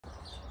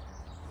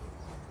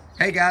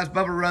Hey guys,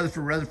 Bubba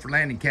Rutherford, Rutherford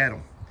Landing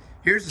Cattle.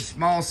 Here's a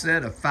small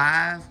set of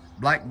 5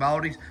 black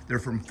Baldies. They're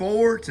from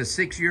 4 to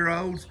 6 year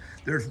olds.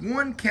 There's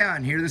one cow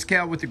in here, this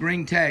cow with the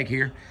green tag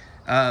here.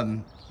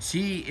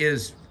 She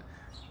is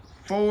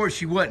 4,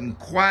 she wasn't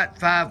quite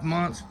 5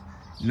 months.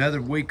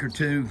 Another week or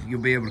two,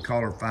 you'll be able to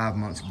call her 5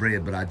 months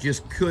bred, but I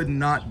just could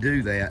not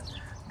do that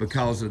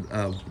because of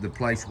the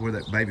place where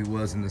that baby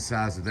was and the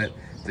size of that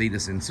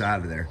fetus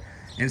inside of there.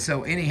 And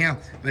so anyhow,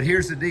 but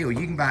here's the deal.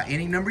 You can buy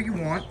any number you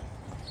want,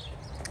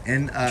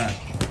 and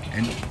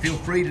feel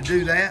free to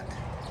do that,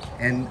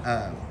 and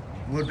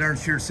we'll darn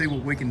sure see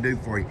what we can do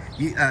for you.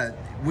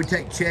 We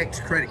take checks,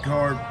 credit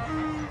card,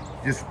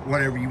 just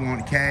whatever you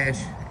want,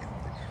 cash.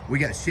 We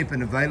got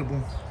shipping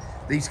available.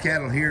 These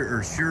cattle here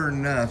are sure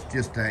enough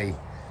just a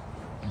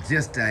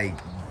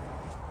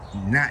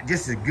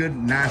good,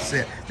 nice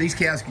set. These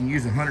cows can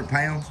use 100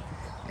 pounds,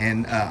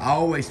 and I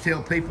always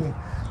tell people,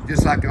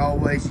 just like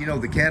always, you know,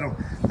 the cattle,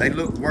 they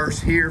look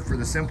worse here for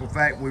the simple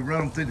fact we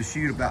run them through the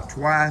chute about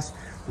twice.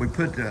 We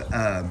put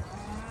the,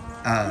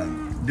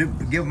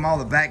 give them all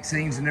the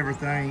vaccines and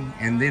everything,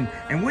 and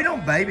we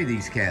don't baby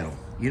these cattle.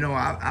 You know,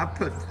 I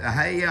put a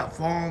hay out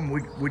for them.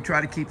 We try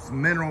to keep some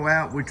mineral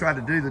out. We try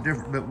to do the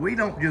different, but we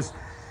don't just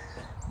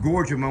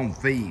gorge them on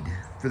feed.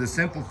 For the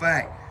simple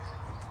fact,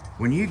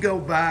 when you go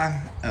buy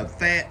a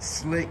fat,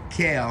 slick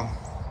cow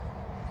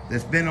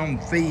that's been on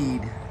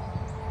feed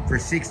for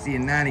 60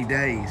 and 90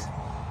 days,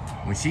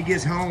 when she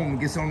gets home and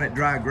gets on that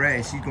dry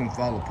grass, she's gonna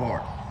fall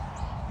apart.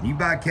 When you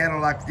buy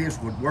cattle like this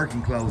with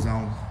working clothes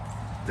on,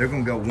 they're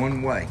gonna go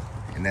one way,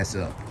 and that's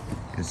up.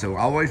 And so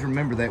always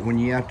remember that when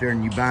you're out there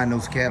and you're buying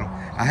those cattle.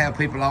 I have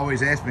people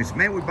always ask me,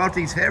 man, we bought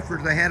these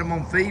heifers, they had them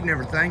on feed and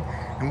everything,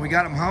 and we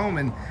got them home,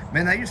 and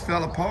man, they just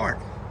fell apart.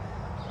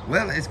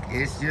 Well,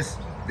 it's just,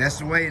 that's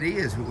the way it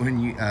is. When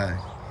you,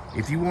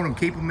 if you want to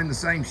keep them in the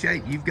same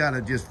shape, you've got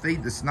to just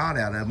feed the snot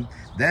out of them.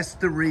 That's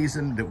the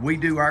reason that we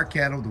do our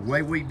cattle the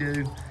way we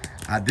do.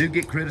 I do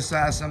get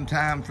criticized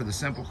sometimes for the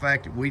simple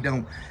fact that we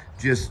don't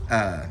just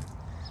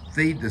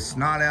feed the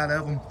snot out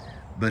of them.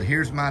 But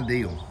here's my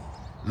deal.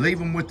 Leave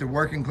them with their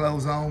working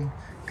clothes on.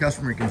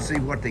 Customer can see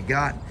what they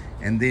got,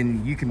 and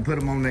then you can put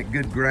them on that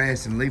good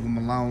grass and leave them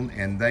alone,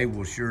 and they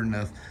will sure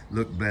enough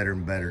look better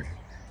and better,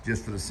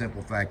 just for the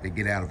simple fact they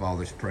get out of all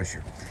this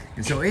pressure.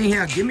 And so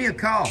anyhow, give me a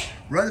call.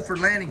 Rutherford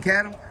Landing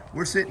Cattle.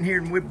 We're sitting here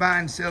and we're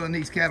buying and selling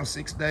these cattle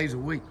 6 days a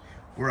week.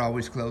 We're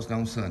always closed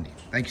on Sunday.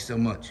 Thank you so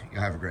much.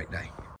 Y'all have a great day.